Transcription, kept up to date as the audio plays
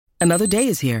Another day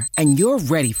is here, and you're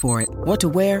ready for it. What to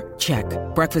wear? Check.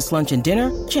 Breakfast, lunch, and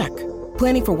dinner? Check.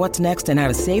 Planning for what's next and how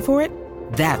to save for it?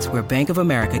 That's where Bank of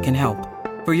America can help.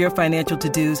 For your financial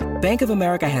to-dos, Bank of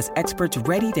America has experts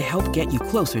ready to help get you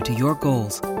closer to your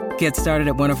goals. Get started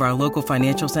at one of our local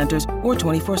financial centers or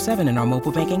 24/7 in our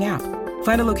mobile banking app.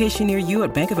 Find a location near you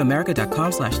at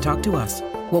bankofamerica.com/talktous.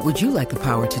 What would you like the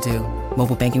power to do?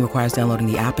 Mobile banking requires downloading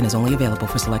the app and is only available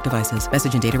for select devices.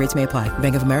 Message and data rates may apply.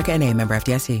 Bank of America NA, member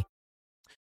FDIC.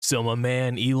 So my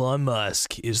man Elon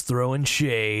Musk is throwing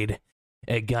shade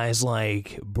at guys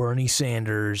like Bernie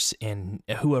Sanders and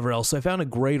whoever else. I found a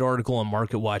great article on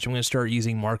MarketWatch. I'm going to start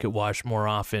using MarketWatch more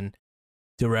often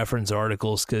to reference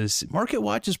articles because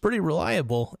MarketWatch is pretty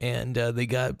reliable and they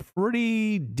got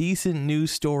pretty decent news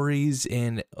stories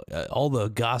and all the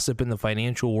gossip in the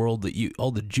financial world all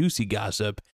the juicy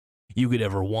gossip you could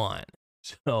ever want.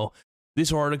 So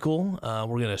this article,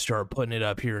 we're going to start putting it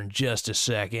up here in just a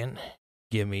second.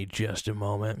 Give me just a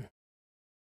moment.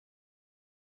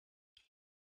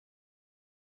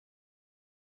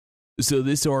 So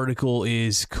this article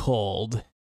is called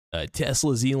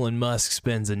Tesla's Elon Musk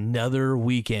Spends Another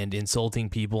Weekend Insulting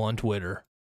People on Twitter.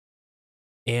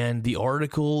 And the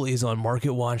article is on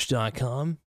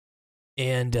marketwatch.com.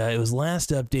 And it was last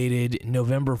updated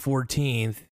November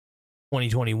 14th,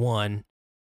 2021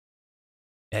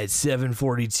 at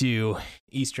 7:42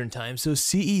 Eastern Time. So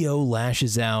CEO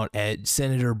lashes out at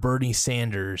Senator Bernie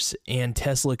Sanders and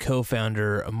Tesla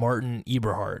co-founder Martin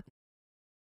Eberhard.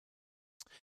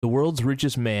 The world's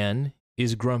richest man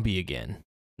is grumpy again.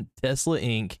 Tesla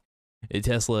Inc.,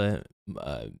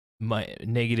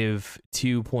 negative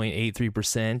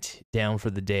 2.83%, down for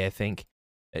the day, I think.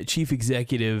 Chief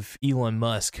executive Elon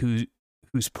Musk,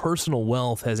 whose personal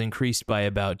wealth has increased by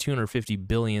about $250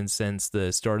 billion since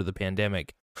the start of the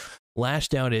pandemic,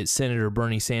 lashed out at Senator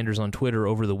Bernie Sanders on Twitter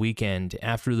over the weekend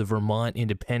after the Vermont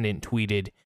Independent tweeted,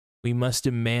 "We must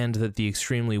demand that the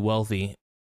extremely wealthy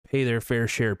pay their fair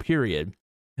share, period."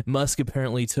 Musk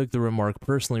apparently took the remark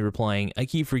personally, replying, "I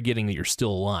keep forgetting that you're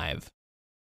still alive."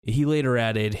 He later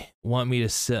added, Want me to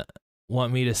sell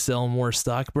more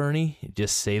stock, Bernie?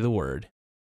 Just say the word."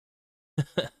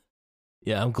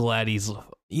 Yeah, I'm glad he's...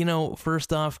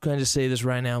 first off, can I just say this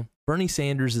right now? Bernie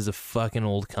Sanders is a fucking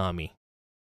old commie.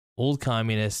 Old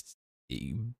communist.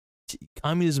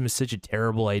 Communism is such a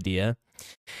terrible idea.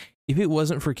 If it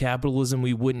wasn't for capitalism,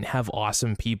 we wouldn't have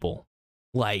awesome people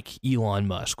like Elon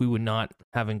Musk. We would not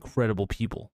have incredible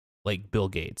people like Bill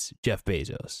Gates, Jeff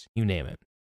Bezos, you name it.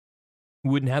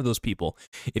 We wouldn't have those people.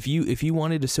 If you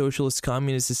wanted a socialist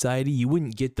communist society, you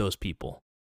wouldn't get those people.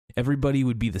 Everybody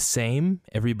would be the same.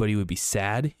 Everybody would be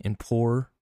sad and poor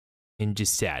and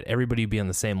just sad. Everybody would be on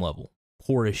the same level.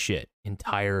 Poor as shit and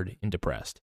tired and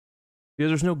depressed. Because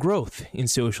there's no growth in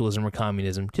socialism or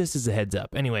communism, just as a heads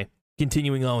up. Anyway,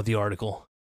 continuing on with the article.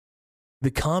 The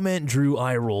comment drew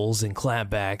eye rolls and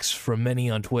clapbacks from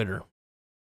many on Twitter,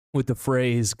 with the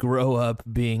phrase "grow up"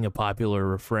 being a popular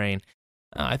refrain.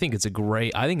 I think it's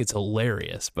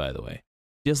hilarious, by the way.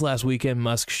 Just last weekend,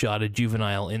 Musk shot a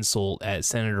juvenile insult at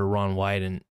Senator Ron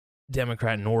Wyden,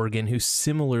 Democrat in Oregon, who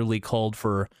similarly called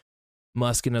for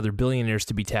Musk and other billionaires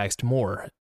to be taxed more.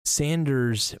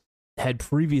 Sanders had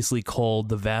previously called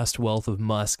the vast wealth of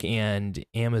Musk and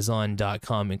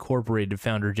Amazon.com Incorporated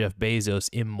founder Jeff Bezos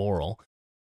immoral.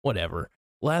 Whatever.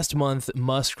 Last month,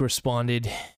 Musk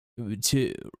responded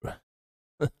to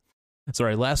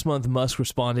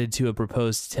a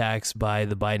proposed tax by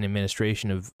the Biden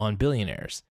administration on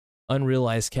billionaires,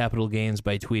 unrealized capital gains,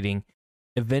 by tweeting,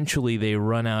 "Eventually they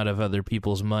run out of other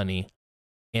people's money,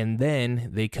 and then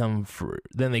they come for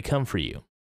you."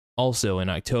 Also in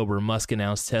October, Musk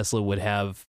announced Tesla would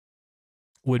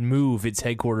move its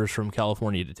headquarters from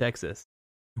California to Texas,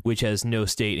 which has no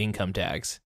state income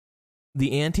tax.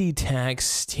 The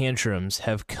anti-tax tantrums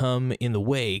have come in the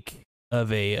wake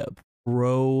of a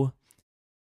ProPublica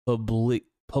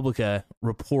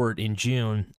report in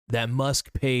June that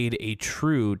Musk paid a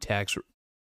true tax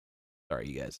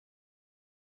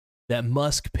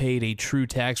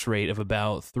rate of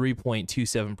about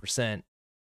 3.27%,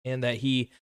 and that he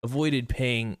avoided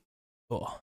paying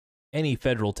any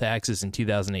federal taxes in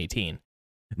 2018.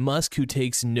 Musk, who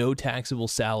takes no taxable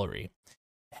salary,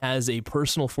 has a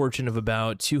personal fortune of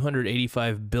about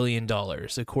 $285 billion,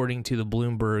 according to the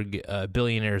Bloomberg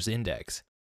Billionaires Index,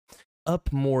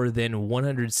 up more than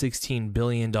 $116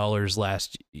 billion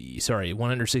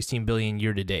 $116 billion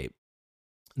year to date.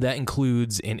 That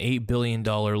includes an $8 billion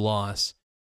loss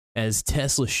as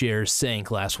Tesla shares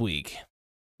sank last week.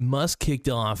 Musk kicked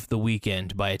off the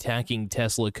weekend by attacking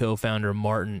Tesla co-founder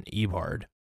Martin Eberhard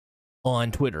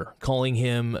on Twitter, calling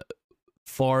him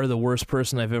far the worst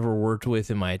person I've ever worked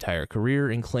with in my entire career,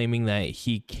 and claiming that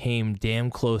he came damn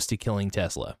close to killing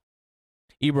Tesla.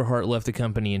 Eberhard left the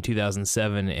company in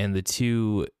 2007, and the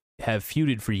two have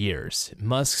feuded for years.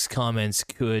 Musk's comments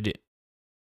could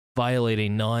violate a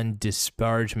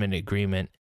non-disparagement agreement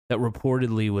that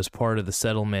reportedly was part of the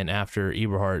settlement after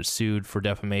Eberhard sued for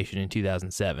defamation in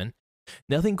 2007.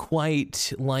 Nothing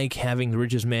quite like having the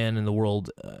richest man in the world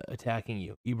attacking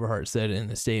you, Eberhard said in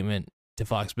a statement to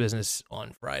Fox Business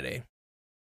on Friday.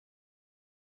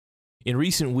 In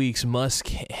recent weeks, Musk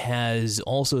has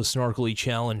also snarkily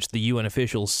challenged the UN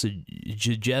officials,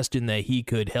 suggesting that he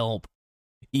could help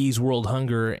ease world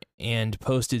hunger, and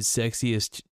posted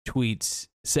sexist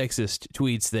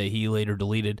tweets that he later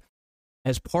deleted.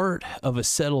 As part of a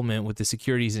settlement with the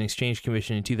Securities and Exchange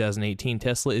Commission in 2018,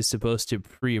 Tesla is supposed to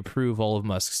pre-approve all of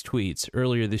Musk's tweets.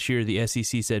 Earlier this year, the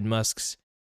SEC said Musk's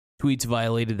tweets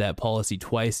violated that policy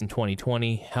twice in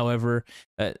 2020. However,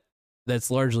 that's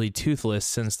largely toothless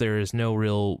since there is no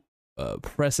real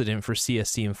precedent for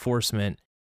SEC enforcement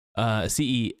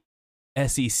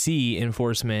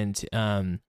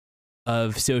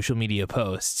of social media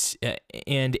posts,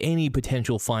 and any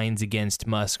potential fines against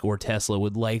Musk or Tesla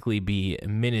would likely be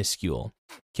minuscule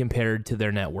compared to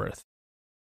their net worth.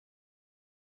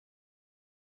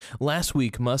 Last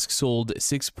week, Musk sold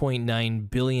 $6.9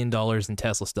 billion in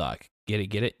Tesla stock.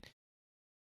 Get it?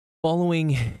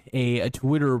 Following a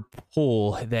Twitter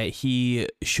poll that he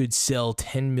should sell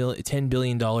 $10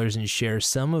 billion in shares,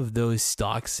 some of those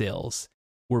stock sales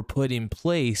were put in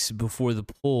place before the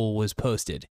poll was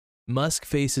posted. Musk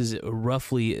faces a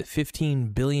roughly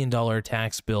 $15 billion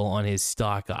tax bill on his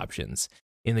stock options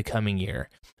in the coming year.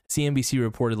 CNBC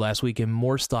reported last week, and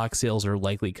more stock sales are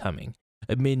likely coming.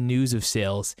 Amid news of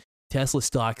sales, Tesla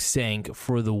stock sank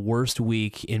for the worst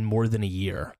week in more than a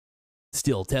year.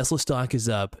 Still, Tesla stock is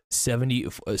up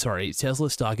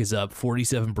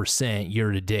 47%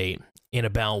 year to date, and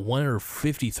about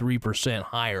 153%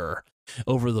 higher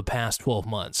over the past 12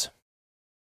 months.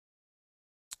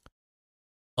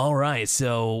 All right,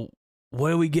 so what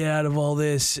do we get out of all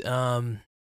this?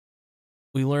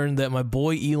 We learned that my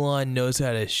boy Elon knows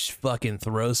how to fucking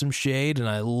throw some shade, and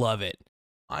I love it.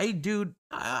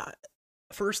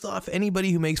 First off,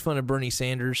 anybody who makes fun of Bernie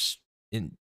Sanders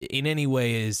in any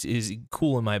way is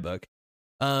cool in my book.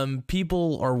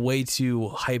 People are way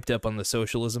too hyped up on the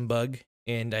socialism bug,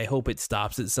 and I hope it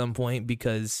stops at some point,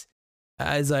 because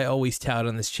as I always tout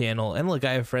on this channel, and look,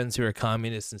 I have friends who are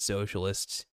communists and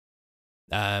socialists.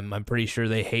 I'm pretty sure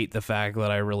they hate the fact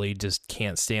that I really just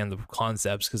can't stand the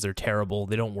concepts because they're terrible.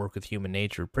 They don't work with human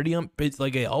nature. It's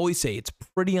like I always say, it's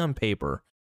pretty on paper,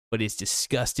 but it's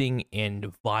disgusting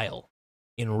and vile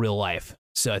in real life.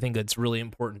 So I think that's really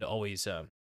important to always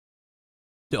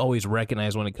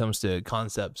recognize when it comes to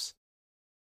concepts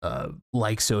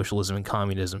like socialism and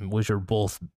communism, which are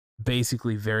both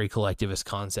basically very collectivist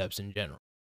concepts in general.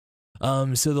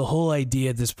 So the whole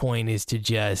idea at this point is to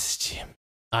just,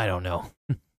 I don't know.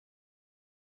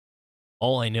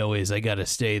 All I know is I gotta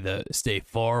stay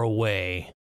far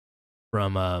away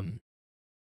from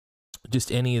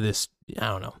just any of this. I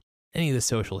don't know, any of this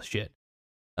socialist shit.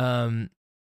 Although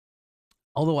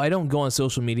I don't go on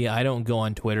social media, I don't go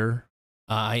on Twitter.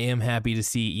 I am happy to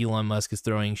see Elon Musk is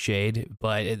throwing shade,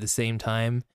 but at the same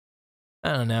time,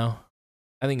 I don't know.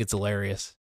 I think it's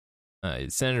hilarious.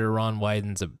 Senator Ron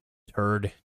Wyden's a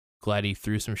turd. Glad he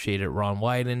threw some shade at Ron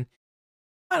Wyden.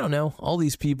 I don't know. All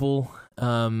these people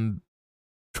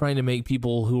trying to make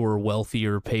people who are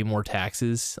wealthier pay more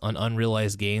taxes on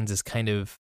unrealized gains is kind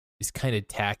of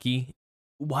tacky.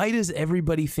 Why does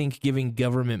everybody think giving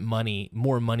government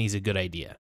more money is a good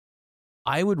idea?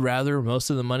 I would rather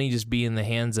most of the money just be in the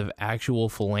hands of actual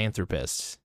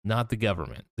philanthropists, not the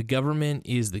government. The government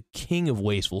is the king of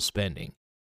wasteful spending.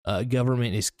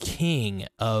 Government is king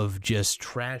of just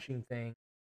trashing things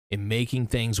and making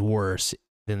things worse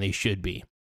than they should be.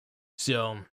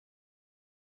 So,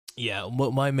 yeah,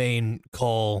 what my main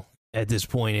call at this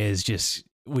point is just,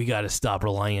 we got to stop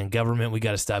relying on government. We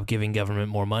got to stop giving government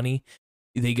more money.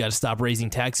 They got to stop raising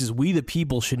taxes. We, the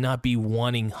people, should not be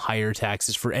wanting higher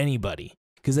taxes for anybody,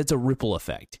 because that's a ripple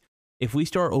effect. If we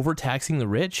start overtaxing the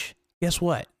rich, guess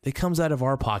what? It comes out of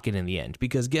our pocket in the end,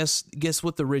 because guess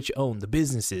what the rich own? The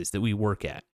businesses that we work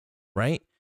at, right?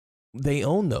 They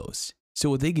own those. So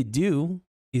what they could do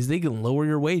is they can lower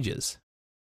your wages,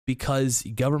 because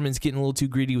government's getting a little too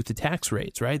greedy with the tax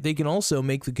rates, right? They can also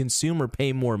make the consumer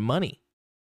pay more money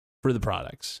for the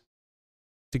products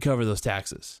to cover those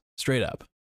taxes, straight up.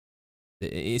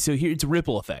 So here, it's a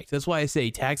ripple effect. That's why I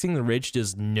say taxing the rich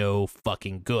does no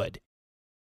fucking good.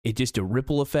 It's just a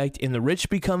ripple effect, and the rich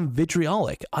become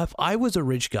vitriolic. If I was a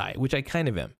rich guy, which I kind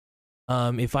of am,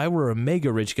 if I were a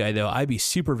mega rich guy, though, I'd be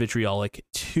super vitriolic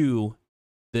to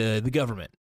the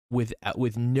government with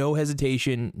no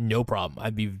hesitation, no problem.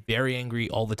 I'd be very angry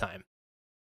all the time.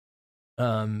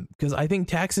 Because I think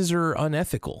taxes are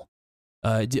unethical.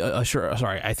 I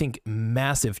think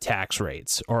massive tax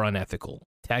rates are unethical.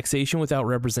 Taxation without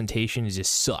representation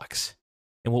just sucks.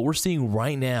 And what we're seeing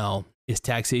right now is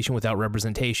taxation without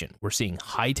representation. We're seeing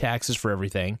high taxes for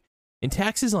everything. And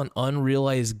taxes on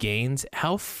unrealized gains,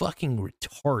 how fucking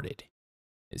retarded.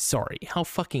 Sorry, how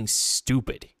fucking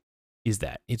stupid is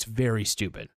that? It's very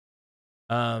stupid.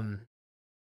 So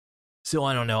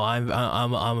I don't know.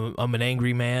 I'm an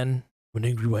angry man. I'm an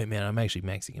angry white man. I'm actually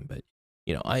Mexican, but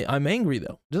you know, I'm angry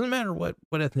though. It doesn't matter what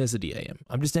ethnicity I am.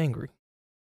 I'm just angry.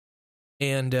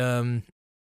 And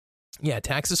yeah,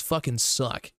 taxes fucking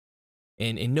suck.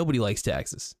 And nobody likes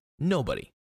taxes.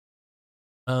 Nobody.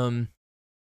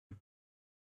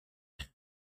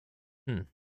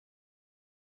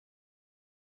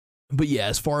 But yeah,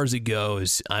 as far as it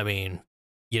goes, I mean,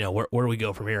 you know, where do we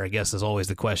go from here? I guess is always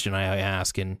the question I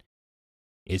ask, and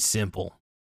it's simple.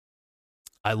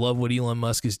 I love what Elon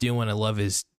Musk is doing. I love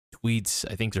his tweets.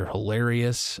 I think they're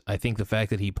hilarious. I think the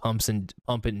fact that he pump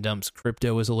and dumps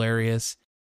crypto is hilarious.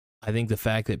 I think the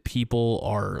fact that people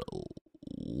are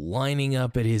lining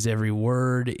up at his every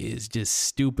word is just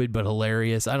stupid but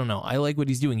hilarious. I don't know. I like what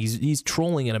he's doing. He's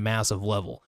trolling at a massive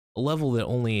level, a level that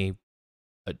only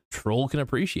a troll can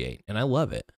appreciate, and I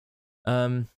love it.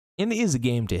 And it is a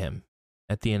game to him.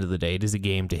 At the end of the day, it is a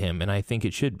game to him, and I think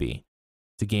it should be.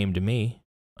 It's a game to me.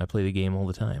 I play the game all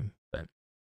the time, but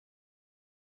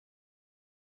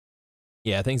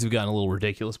yeah, things have gotten a little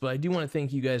ridiculous, but I do want to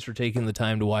thank you guys for taking the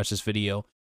time to watch this video.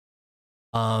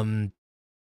 There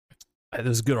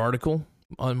was a good article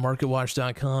on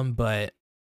MarketWatch.com, but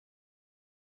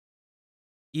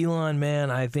Elon, man,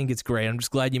 I think it's great. I'm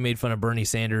just glad you made fun of Bernie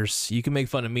Sanders. You can make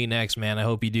fun of me next, man. I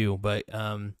hope you do, but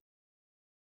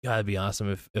God, it'd be awesome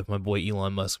if my boy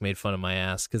Elon Musk made fun of my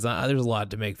ass, because there's a lot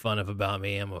to make fun of about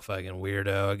me. I'm a fucking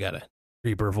weirdo. I got a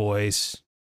creeper voice.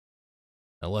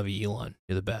 I love you, Elon.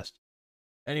 You're the best.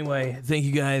 Anyway, thank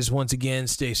you guys once again.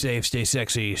 Stay safe, stay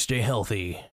sexy, stay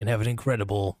healthy, and have an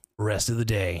incredible rest of the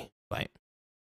day. Bye.